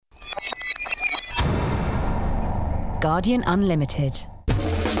Guardian Unlimited.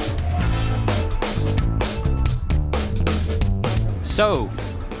 So,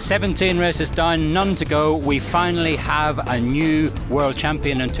 17 races down, none to go. We finally have a new world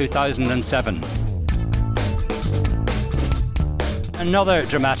champion in 2007. Another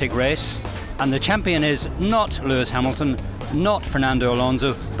dramatic race, and the champion is not Lewis Hamilton, not Fernando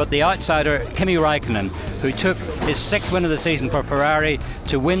Alonso, but the outsider Kimi Raikkonen, who took his 6th win of the season for Ferrari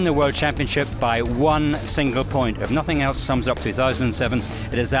to win the World Championship by one single point. If nothing else sums up 2007,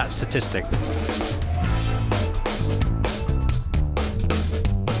 it is that statistic.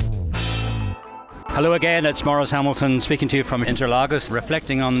 Hello again, it's Maurice Hamilton speaking to you from Interlagos,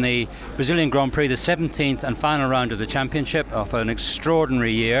 reflecting on the Brazilian Grand Prix, the 17th and final round of the championship of an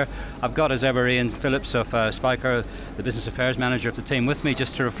extraordinary year. I've got, as ever, Ian Phillips of Spiker, the business affairs manager of the team, with me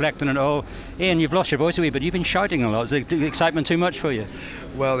just to reflect on it all. Ian, you've lost your voice a wee bit, you've been shouting a lot. Is the excitement too much for you?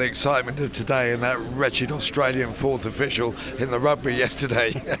 Well, the excitement of today and that wretched Australian fourth official in the rugby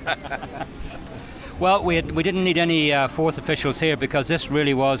yesterday. Well, we didn't need any fourth officials here because this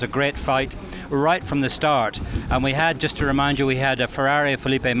really was a great fight right from the start. And we had, just to remind you, we had a Ferrari of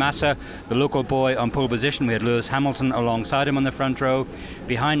Felipe Massa, the local boy, on pole position. We had Lewis Hamilton alongside him on the front row.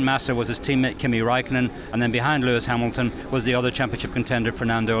 Behind Massa was his teammate Kimi Raikkonen, and then behind Lewis Hamilton was the other championship contender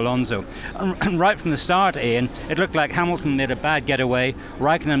Fernando Alonso. And right from the start, Ian, it looked like Hamilton made a bad getaway,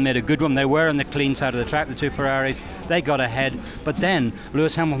 Raikkonen made a good one. They were on the clean side of the track, the two Ferraris. They got ahead, but then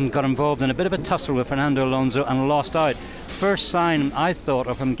Lewis Hamilton got involved in a bit of a tussle with Fernando Alonso and lost out. First sign, I thought,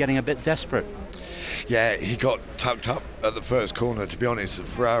 of him getting a bit desperate. Yeah, he got tucked up at the first corner. To be honest,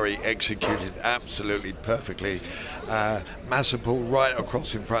 Ferrari executed absolutely perfectly. Massa pulled right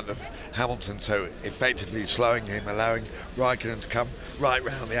across in front of Hamilton, so effectively slowing him, allowing Raikkonen to come right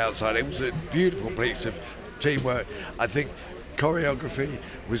round the outside. It was a beautiful piece of teamwork. I think choreography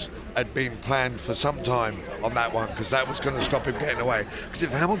had been planned for some time on that one, because that was going to stop him getting away. Because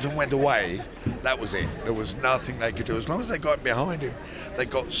if Hamilton went away, that was it. There was nothing they could do. As long as they got behind him, they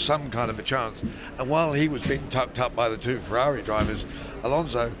got some kind of a chance. And while he was being tucked up by the two Ferrari drivers,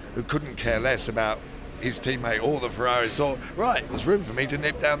 Alonso, who couldn't care less about his teammate or the Ferraris, thought, right, there's room for me to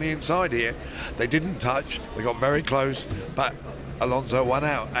nip down the inside here. They didn't touch. They got very close, but Alonso won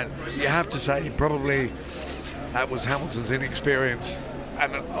out. And you have to say, probably that was Hamilton's inexperience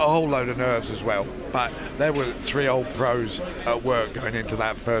and a whole load of nerves as well. But there were three old pros at work going into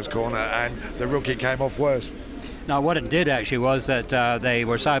that first corner, and the rookie came off worse. Now, what it did actually was that they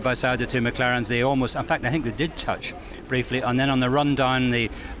were side by side, the two McLarens. They almost, in fact, I think they did touch briefly. And then on the run down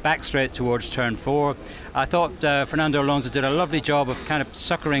the back straight towards turn 4, I thought Fernando Alonso did a lovely job of kind of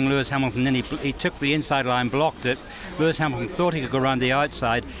suckering Lewis Hamilton in. He took the inside line, blocked it. Lewis Hamilton thought he could go around the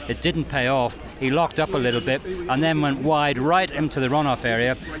outside. It didn't pay off. He locked up a little bit and then went wide right into the runoff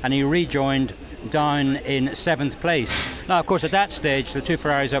area, and he rejoined down in 7th place. Now, of course, at that stage, the two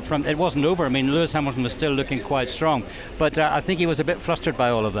Ferraris up front, it wasn't over. I mean, Lewis Hamilton was still looking quite strong, but I think he was a bit flustered by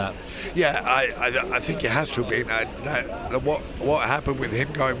all of that. Yeah, I think it has to have been. What happened with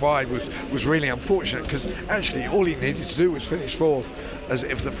him going wide was really unfortunate, because actually all he needed to do was finish 4th. As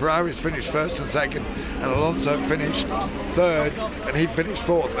if the Ferraris finished 1st and 2nd, and Alonso finished 3rd, and he finished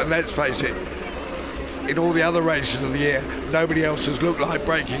 4th. And let's face it, in all the other races of the year, nobody else has looked like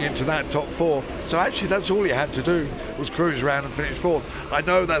breaking into that top 4. So actually that's all he had to do, was cruise around and finish 4th. I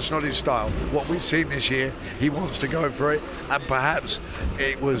know that's not his style. What we've seen this year, he wants to go for it, and perhaps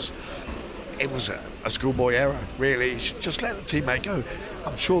it was a schoolboy error, really. He should just let the teammate go.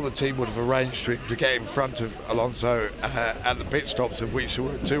 I'm sure the team would have arranged for him to get in front of Alonso at the pit stops, of which there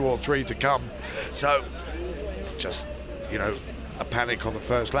were 2 or 3 to come. So just, a panic on the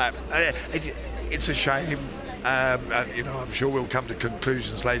first lap. It's a shame, and I'm sure we'll come to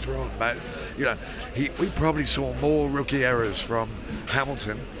conclusions later on. But we probably saw more rookie errors from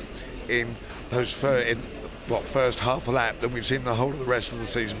Hamilton in those first half a lap than we've seen the whole of the rest of the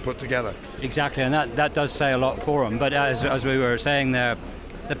season put together. Exactly, and that does say a lot for him. But as we were saying there,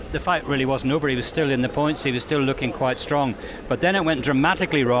 the fight really wasn't over. He was still in the points. He was still looking quite strong. But then it went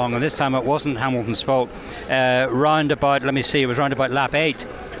dramatically wrong, and this time it wasn't Hamilton's fault. It was round about lap 8.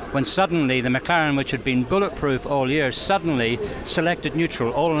 When suddenly the McLaren, which had been bulletproof all year, suddenly selected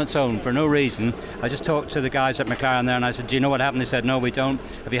neutral all on its own for no reason. I just talked to the guys at McLaren there and I said, do you know what happened? They said, no, we don't.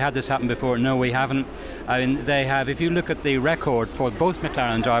 Have you had this happen before? No, we haven't. I mean, they have. If you look at the record for both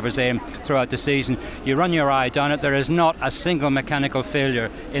McLaren drivers throughout the season, you run your eye down it, there is not a single mechanical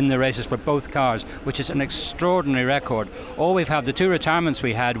failure in the races for both cars, which is an extraordinary record. All we've had, the two retirements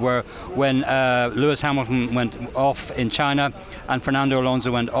we had were when Lewis Hamilton went off in China and Fernando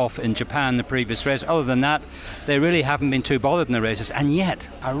Alonso went off in Japan the previous race. Other than that, they really haven't been too bothered in the races. And yet,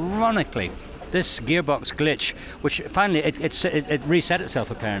 ironically, this gearbox glitch, which finally it reset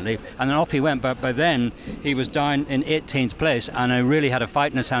itself apparently, and then off he went. But by then he was down in 18th place, and he really had a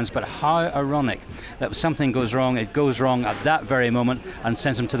fight in his hands. But how ironic that something goes wrong, it goes wrong at that very moment and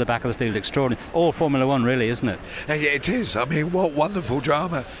sends him to the back of the field. Extraordinary. All Formula One, really, isn't it? It is. I mean, what wonderful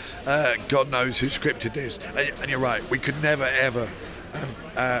drama. God knows who scripted this. And you're right, we could never ever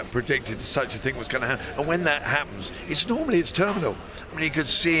have predicted such a thing was going to happen. And when that happens, it's terminal. I mean, you could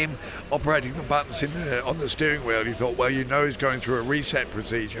see him operating the buttons on the steering wheel. He thought, well, he's going through a reset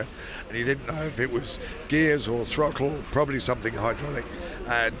procedure, and he didn't know if it was gears or throttle, probably something hydraulic.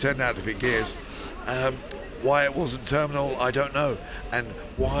 It turned out to be gears. Why it wasn't terminal, I don't know, and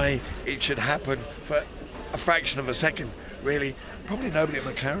why it should happen for a fraction of a second, really. Probably nobody at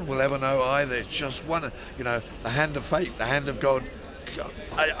McLaren will ever know either. It's just one, the hand of fate, the hand of God.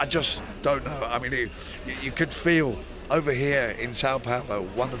 I just don't know. I mean, you could feel over here in Sao Paulo,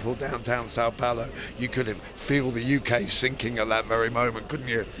 wonderful downtown Sao Paulo, you could feel the UK sinking at that very moment, couldn't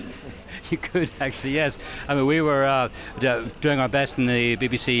you? You could actually, yes. I mean, we were doing our best in the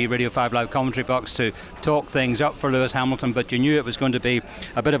BBC Radio 5 Live commentary box to talk things up for Lewis Hamilton, but you knew it was going to be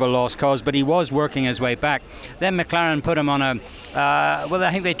a bit of a lost cause, but he was working his way back. Then McLaren put him on I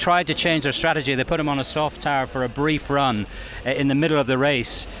think they tried to change their strategy. They put him on a soft tire for a brief run in the middle of the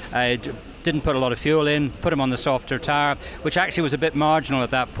race. Didn't put a lot of fuel in, put him on the softer tyre, which actually was a bit marginal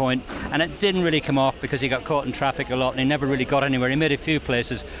at that point, and it didn't really come off because he got caught in traffic a lot and he never really got anywhere. He made a few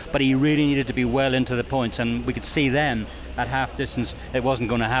places, but he really needed to be well into the points, and we could see then at half distance it wasn't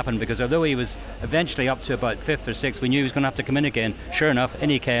going to happen, because although he was eventually up to about 5th or 6th, we knew he was going to have to come in again. Sure enough, in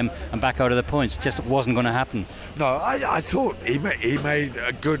he came and back out of the points. It just wasn't going to happen. No, I thought he made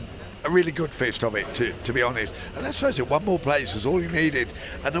a really good fist of it, to be honest. And let's face it, one more place was all he needed,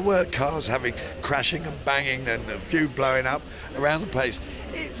 and there were cars crashing and banging and a few blowing up around the place.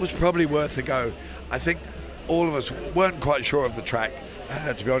 It was probably worth a go. I think all of us weren't quite sure of the track,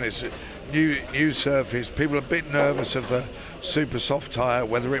 to be honest. New surface, people a bit nervous of the super soft tyre,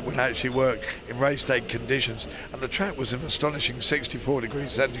 whether it would actually work in race day conditions, and the track was an astonishing 64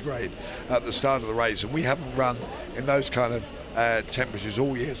 degrees centigrade at the start of the race, and we haven't run in those kind of temperatures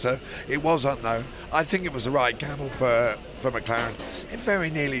all year, so it was unknown. I think it was the right gamble for McLaren. It very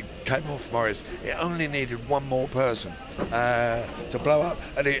nearly came off, Maurice. It only needed one more person to blow up,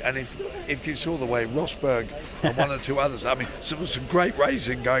 and if you saw the way Rosberg and one or two others, I mean, there was some great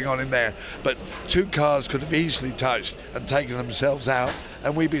racing going on in there, but two cars could have easily touched and taken themselves out,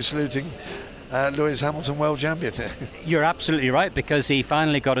 and we'd be saluting Lewis Hamilton, world champion. You're absolutely right, because he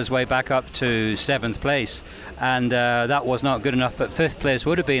finally got his way back up to 7th place, and that was not good enough, but 5th place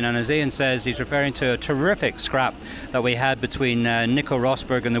would have been. And as Ian says, he's referring to a terrific scrap that we had between Nico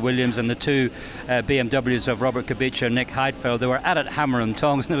Rosberg and the Williams and the two BMWs of Robert Kubica and Nick Heidfeld. They were at it hammer and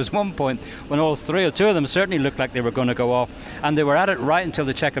tongs, and there was one point when two of them certainly looked like they were going to go off, and they were at it right until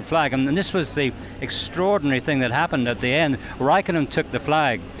the checkered flag. And this was the extraordinary thing that happened at the end. Raikkonen took the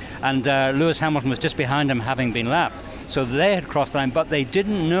flag, and Lewis Hamilton was just behind him, having been lapped. So they had crossed the line, but they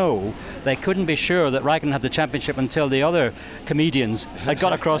didn't know, they couldn't be sure that Raikkonen had the championship until the other comedians had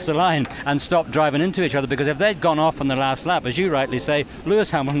got across the line and stopped driving into each other, because if they'd gone off on the last lap, as you rightly say,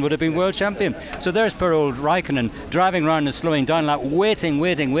 Lewis Hamilton would have been world champion. So there's poor old Raikkonen driving around and slowing down lap, waiting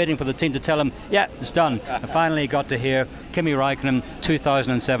for the team to tell him, yeah, it's done. And finally he got to hear Kimi Raikkonen,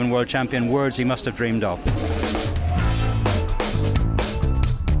 2007 world champion, words he must have dreamed of.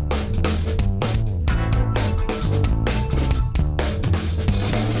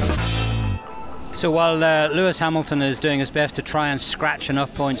 So while Lewis Hamilton is doing his best to try and scratch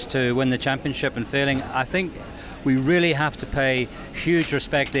enough points to win the championship and failing, I think we really have to pay huge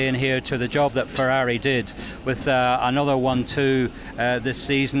respect in here to the job that Ferrari did with another 1-2 this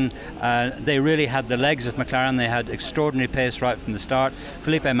season. They really had the legs of McLaren. They had extraordinary pace right from the start.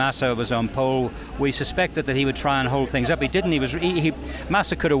 Felipe Massa was on pole. We suspected that he would try and hold things up. He didn't.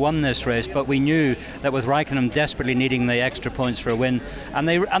 Massa could have won this race, but we knew that with Raikkonen desperately needing the extra points for a win, and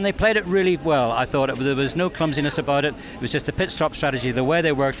they played it really well. I thought there was no clumsiness about it. It was just a pit stop strategy. The way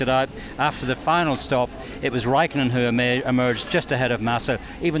they worked it out after the final stop, it was Raikkonen who emerged just ahead of Massa,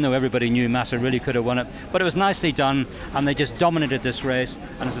 even though everybody knew Massa really could have won it. But it was nicely done, and they just dominated this race.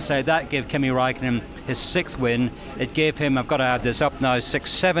 And as I say, that gave Kimi Raikkonen his 6th win. It gave him, I've got to add this up now,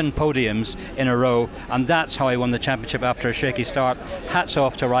 7 podiums in a row, and that's how he won the championship after a shaky start. Hats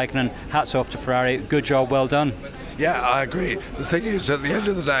off to Raikkonen, hats off to Ferrari. Good job, well done. Yeah, I agree. The thing is, at the end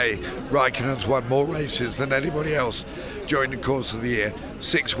of the day, Raikkonen's won more races than anybody else during the course of the year.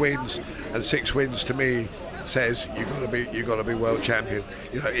 6 wins, and 6 wins to me says you got to be world champion.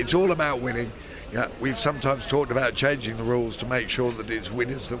 You know, it's all about winning. Yeah, we've sometimes talked about changing the rules to make sure that it's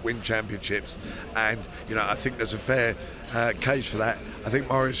winners that win championships, and I think there's a fair case for that. I think,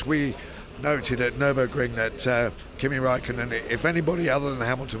 Maurice, we noted at Nürburgring that Kimi Raikkonen, if anybody other than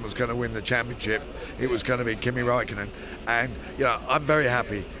Hamilton was going to win the championship, it was going to be Kimi Raikkonen. And I'm very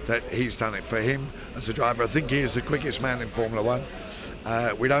happy that he's done it. For him as a driver, I think he is the quickest man in Formula One.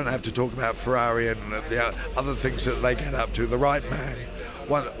 We don't have to talk about Ferrari and the other things that they get up to. The right man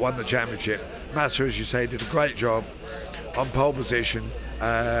won the championship. Massa, as you say, did a great job on pole position.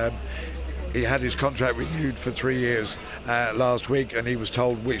 He had his contract renewed for 3 years last week, and he was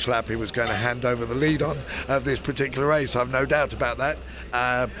told which lap he was going to hand over the lead on of this particular race. I've no doubt about that.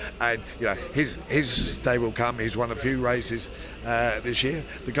 And his day will come. He's won a few races this year.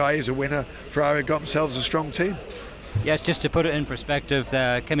 The guy is a winner. Ferrari got themselves a strong team. Yes, just to put it in perspective,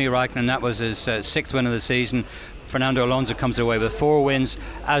 Kimi Raikkonen, that was his sixth win of the season. Fernando Alonso comes away with 4 wins,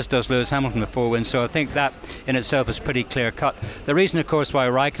 as does Lewis Hamilton with 4 wins, so I think that in itself is pretty clear cut. The reason, of course, why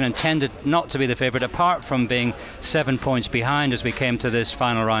Raikkonen tended not to be the favourite, apart from being 7 points behind as we came to this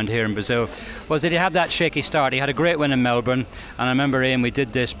final round here in Brazil, was that he had that shaky start. He had a great win in Melbourne, and I remember, Ian, we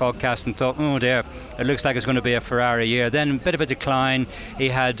did this podcast and thought, oh dear, it looks like it's going to be a Ferrari year. Then a bit of a decline. He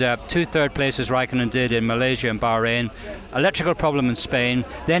had 2 third places Raikkonen did in Malaysia and Bahrain, electrical problem in Spain.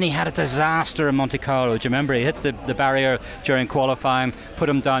 Then he had a disaster in Monte Carlo. Do you remember? He hit the barrier during qualifying, put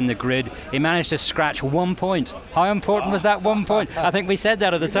him down the grid. He managed to scratch 1 point. How important was that 1 point? I think we said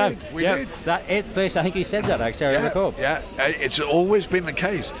that at the time. We did. That 8th place, I think he said that, actually. I recall. Yeah, it's always been the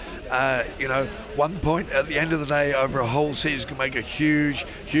case. 1 point at the end of the day over a whole season can make a huge,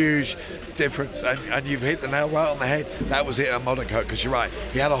 huge difference. And you've hit the nail right on the head. That was it at Monaco, because you're right.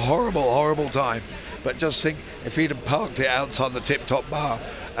 He had a horrible, horrible time. But just think, if he'd have parked it outside the tip-top bar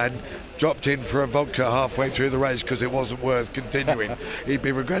and dropped in for a vodka halfway through the race because it wasn't worth continuing, he'd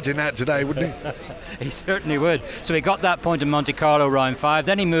be regretting that today, wouldn't he? He certainly would. So he got that point in Monte Carlo round 5.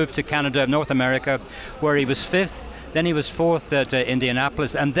 Then he moved to Canada, North America, where he was 5th. Then he was 4th at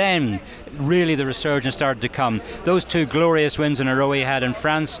Indianapolis, and then really the resurgence started to come. Those 2 glorious wins in a row he had in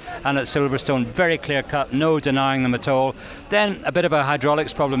France and at Silverstone, very clear cut, no denying them at all. Then a bit of a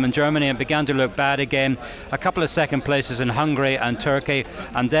hydraulics problem in Germany, and began to look bad again. A couple of second places in Hungary and Turkey,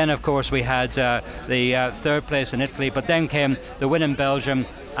 and then of course we had the 3rd place in Italy, but then came the win in Belgium,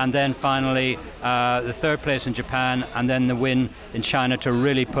 and then finally the 3rd place in Japan, and then the win in China to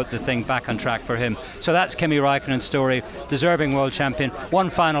really put the thing back on track for him. So that's Kimi Raikkonen's story, deserving world champion. One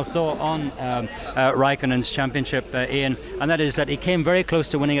final thought on Raikkonen's championship, Ian, and that is that he came very close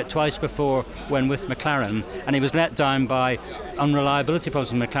to winning it twice before when with McLaren, and he was let down by unreliability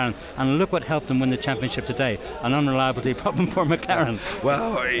problems with McLaren, and look what helped him win the championship today, an unreliability problem for McLaren.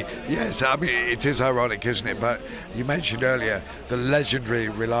 Well, yes, I mean, it is ironic, isn't it? But you mentioned earlier the legendary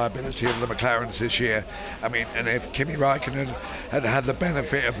reliability of the McLarens this year. I mean, and if Kimi Raikkonen had had the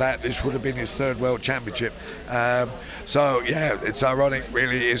benefit of that, this would have been his 3rd world championship. So yeah, it's ironic,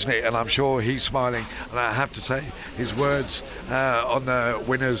 really, isn't it? And I'm sure he's smiling. And I have to say, his words on the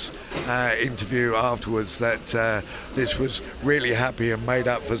winners' interview afterwards, that this was really happy and made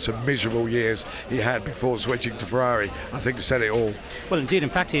up for some miserable years he had before switching to Ferrari. I think said it all. Well, indeed. In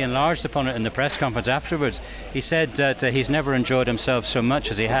fact, he enlarged upon it in the press conference afterwards. He said that he's never enjoyed himself so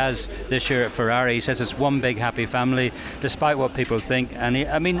much as he has this year at Ferrari. He says it's one big happy family, despite what people think. And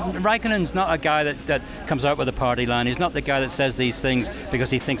Raikkonen's not a guy that comes out with a party line. He's not the guy that says these things because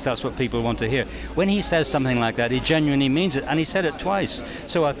he thinks that's what people want to hear. When he says something like that, he genuinely means it, and he said it twice.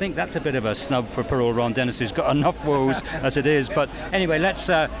 So I think that's a bit of a snub for poor old Ron Dennis, who's got enough woes as it is. But anyway, let's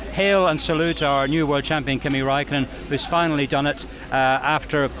hail and salute our new world champion, Kimi Raikkonen, who's finally done it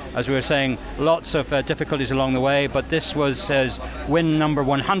after, as we were saying, lots of difficulties along the way. But this was his win number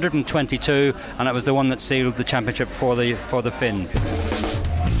 122, and it was the one that sealed the championship for the Finn.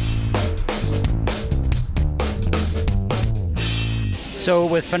 So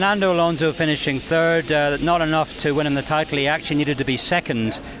with Fernando Alonso finishing 3rd, not enough to win him the title. He actually needed to be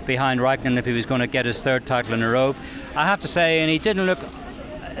 2nd behind Raikkonen if he was going to get his 3rd title in a row. I have to say, and he didn't look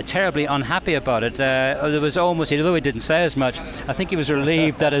terribly unhappy about it. There was almost, although he didn't say as much, I think he was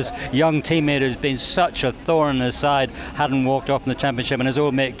relieved that his young teammate who's been such a thorn in his side hadn't walked off in the championship, and his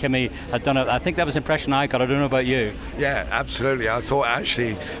old mate Kimi had done it. I think that was the impression I got. I don't know about you. Yeah, absolutely. I thought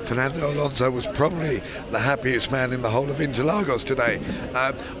actually Fernando Alonso was probably the happiest man in the whole of Interlagos today.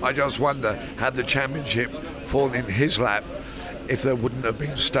 I just wonder, had the championship fallen in his lap, if there wouldn't have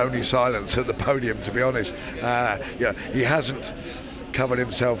been stony silence at the podium, to be honest. He hasn't covered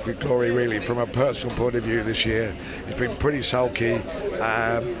himself with glory really from a personal point of view this year. He's been pretty sulky,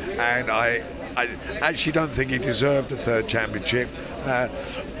 and I actually don't think he deserved a 3rd championship.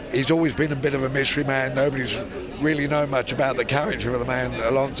 he's always been a bit of a mystery man. Nobody's really known much about the character of the man,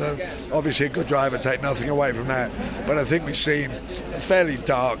 Alonso. Obviously a good driver, take nothing away from that. But I think we've seen a fairly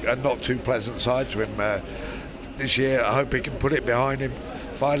dark and not too pleasant side to him this year. I hope he can put it behind him,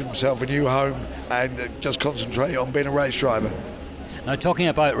 find himself a new home, and just concentrate on being a race driver. Now, talking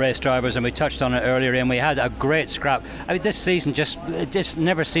about race drivers, and we touched on it earlier, and we had a great scrap. I mean, this season just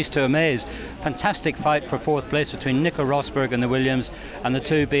never ceased to amaze. Fantastic fight for fourth place between Nico Rosberg and the Williams, and the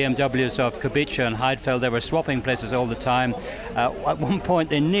two BMWs of Kubica and Heidfeld. They were swapping places all the time. At one point,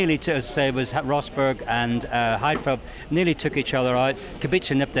 they nearly, as I say, was Rosberg and Heidfeld nearly took each other out.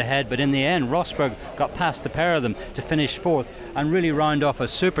 Kubica nipped ahead, but in the end, Rosberg got past the pair of them to finish fourth and really round off a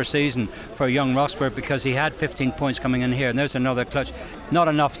super season for young Rosberg, because he had 15 points coming in here, and there's another clutch. Not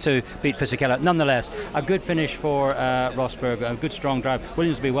enough to beat Fisichella. Nonetheless, a good finish for Rosberg, a good strong drive.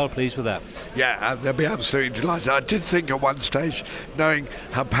 Williams will be well pleased with that. Yeah, they'll be absolutely delighted. I did think at one stage, knowing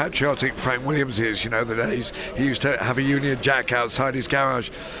how patriotic Frank Williams is, the days he used to have a Union Jack outside his garage,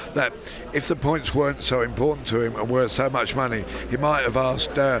 that if the points weren't so important to him and worth so much money, he might have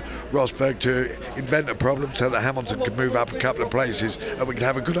asked Rosberg to invent a problem so that Hamilton could move up a couple of places and we could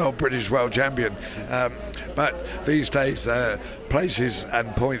have a good old British world champion. But these days, places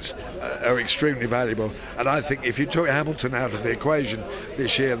and points are extremely valuable, and I think if you took Hamilton out of the equation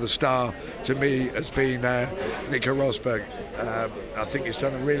this year, the star to me has been Nico Rosberg. I think he's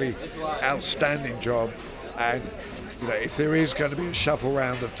done a really outstanding job, and if there is going to be a shuffle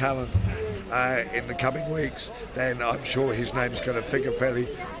round of talent in the coming weeks, then I'm sure his name's going to figure fairly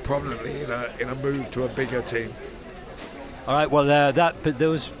prominently in a move to a bigger team. All right, well,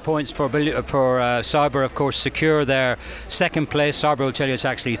 those points for Sauber, of course, secure their second place. Sauber will tell you it's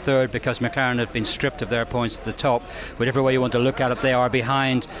actually third, because McLaren have been stripped of their points at the top. Whichever way you want to look at it, they are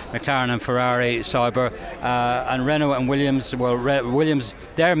behind McLaren and Ferrari, Sauber, and Renault and Williams. Well, Williams,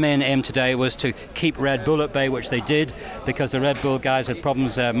 their main aim today was to keep Red Bull at bay, which they did, because the Red Bull guys had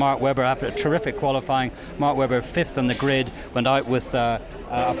problems. Mark Webber, after a terrific qualifying, Mark Webber, fifth on the grid, went out with a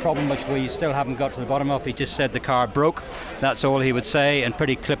problem which we still haven't got to the bottom of. He just said the car broke. That's all he would say, and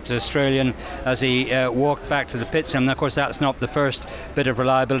pretty clipped Australian as he walked back to the pits. And of course, that's not the first bit of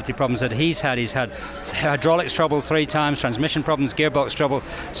reliability problems that he's had. He's had hydraulics trouble 3 times, transmission problems, gearbox trouble.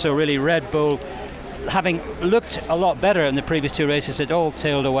 So really, Red Bull, having looked a lot better in the previous 2 races, it all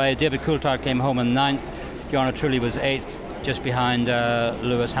tailed away. David Coulthard came home in 9th. Jarno Trulli was 8th, just behind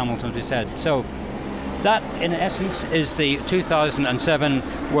Lewis Hamilton, as we said. So that, in essence, is the 2007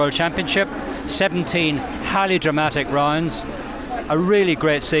 World Championship. 17 highly dramatic rounds. A really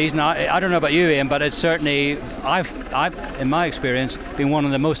great season. I don't know about you, Ian, but it's certainly, I've in my experience, been one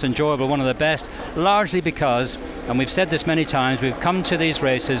of the most enjoyable, one of the best, largely because, and we've said this many times, we've come to these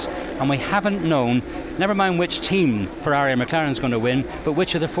races and we haven't known, never mind which team Ferrari and McLaren is going to win, but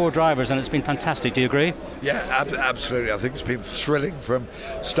which of the 4 drivers, and it's been fantastic. Do you agree? Yeah, absolutely. I think it's been thrilling from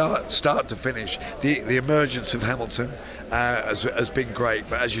start to finish. The emergence of Hamilton has been great,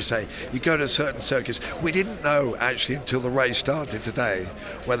 but as you say, you go to certain circuits. We didn't know actually until the race started today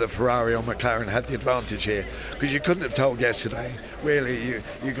whether Ferrari or McLaren had the advantage here, because you couldn't have told yesterday. Really,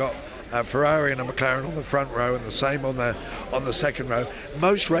 you got Ferrari and a McLaren on the front row, and the same on the second row.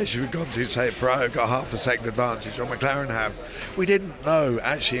 Most races we've gone to say Ferrari have got half a second advantage, or McLaren have. We didn't know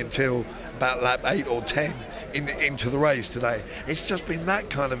actually until about lap 8 or 10 into the race today. It's just been that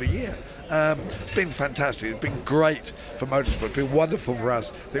kind of a year. It's been fantastic. It's been great for motorsport. It's been wonderful for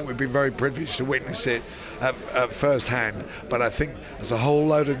us. I think we've been very privileged to witness it at first hand. But I think there's a whole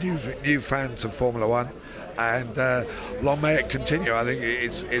load of new fans of Formula One, and long may it continue. I think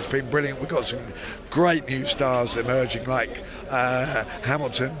it's been brilliant. We've got some great new stars emerging, like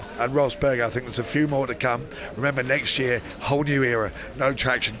Hamilton and Rosberg. I think there's a few more to come. Remember, next year, whole new era, no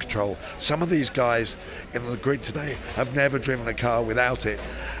traction control. Some of these guys in the grid today have never driven a car without it.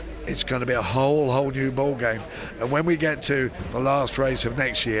 It's going to be a whole new ball game, and when we get to the last race of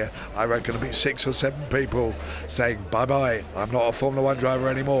next year, I reckon there'll be 6 or 7 people saying bye-bye, I'm not a Formula One driver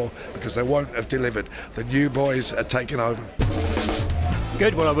anymore, because they won't have delivered. The new boys are taking over.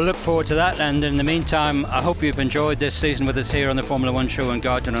 Good, well, I will look forward to that, and in the meantime, I hope you've enjoyed this season with us here on the Formula One show on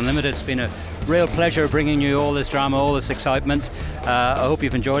Guardian Unlimited. It's been a real pleasure bringing you all this drama, all this excitement. I hope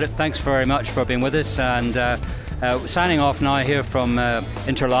you've enjoyed it. Thanks very much for being with us, and signing off now here from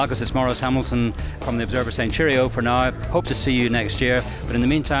Interlagos. It's Maurice Hamilton from the Observer saying cheerio for now. Hope to see you next year, but in the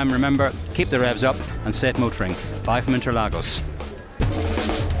meantime, remember, keep the revs up and safe motoring. Bye from Interlagos.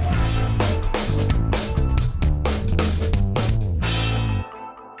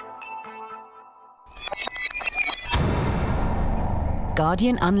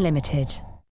 Guardian Unlimited.